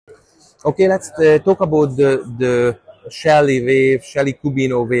Okay, let's talk about the Shelly Wave, Shelly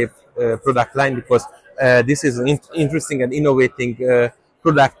Qubino Wave product line, because this is an interesting and innovating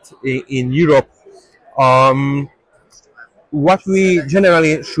product in Europe. Um, what we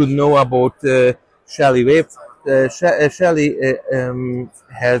generally should know about Shelly Wave, Shelly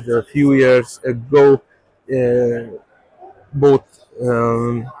had a few years ago bought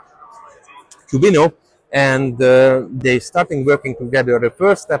Qubino, and they starting working together. The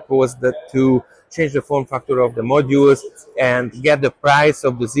first step was to change the form factor of the modules and get the price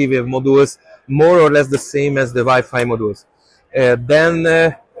of the Z-Wave modules more or less the same as the Wi-Fi modules. Then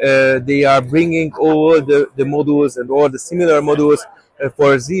they are bringing all the modules and all the similar modules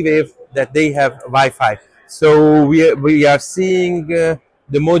for Z-Wave that they have Wi-Fi. So we are seeing the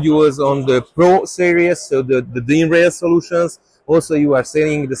modules on the Pro series, so the DIN-rail solutions. Also, you are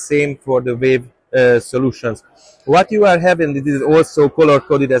seeing the same for the Wave solutions. What you are having, it is also color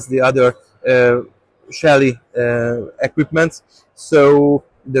coded as the other Shelly equipments. So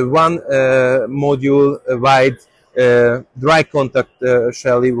the one module wide dry contact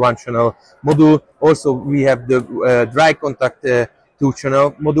Shelly one channel module. Also, we have the dry contact two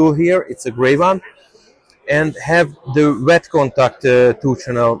channel module here. It's a gray one. And have the wet contact two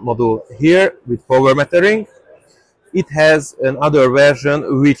channel module here with power metering. It has another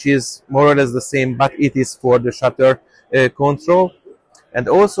version which is more or less the same, but it is for the shutter control. And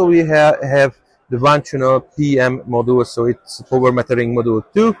also we have the one channel PM module, so it's power metering module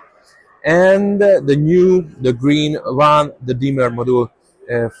 2. And the green one, the dimmer module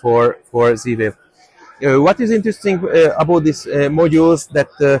for Z-Wave. What is interesting about these modules,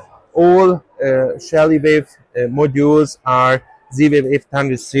 that all Shelly Wave modules are Z-Wave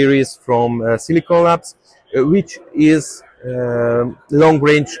 800 series from Silicon Labs, which is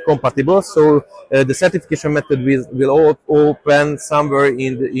long-range compatible. So the certification method will open somewhere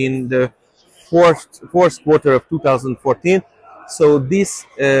in the fourth quarter of 2014. So these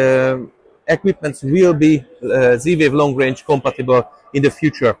equipments will be Z-Wave long-range compatible in the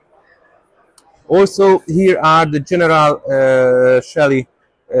future. Also, here are the general Shelly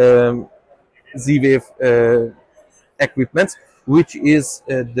Z-Wave equipments, which is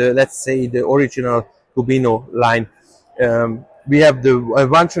let's say the original Qubino line. We have the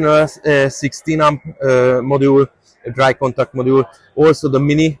one channel 16 amp module, a dry contact module. Also the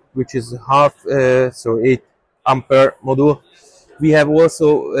mini, which is half, so 8 ampere module. We have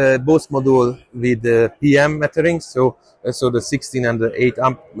also both module with PM metering, so the 16 and the 8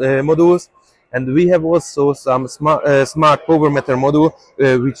 amp modules. And we have also some smart power meter module,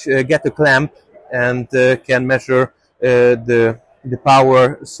 which get a clamp and can measure the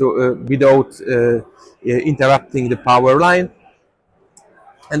power, so without interrupting the power line.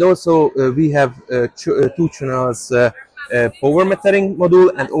 And also we have two channels power metering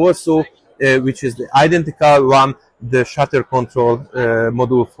module, and also which is the identical one, the shutter control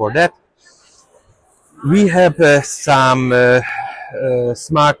module for that. We have some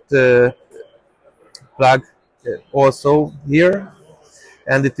smart plug also here,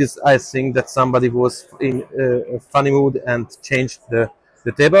 and it is, I think, that somebody was in a funny mood and changed the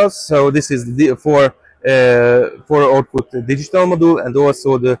tables. So this is the for output digital module, and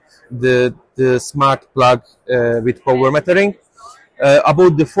also the smart plug with power metering.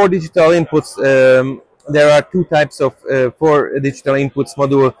 About the 4 digital inputs, there are 2 types of 4 digital inputs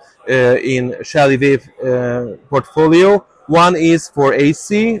module in Shelly Wave portfolio. One is for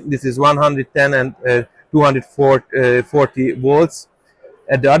AC. This is 110 and 240 volts.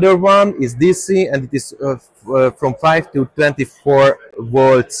 And the other one is DC, and it is from 5 to 24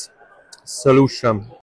 volts solution.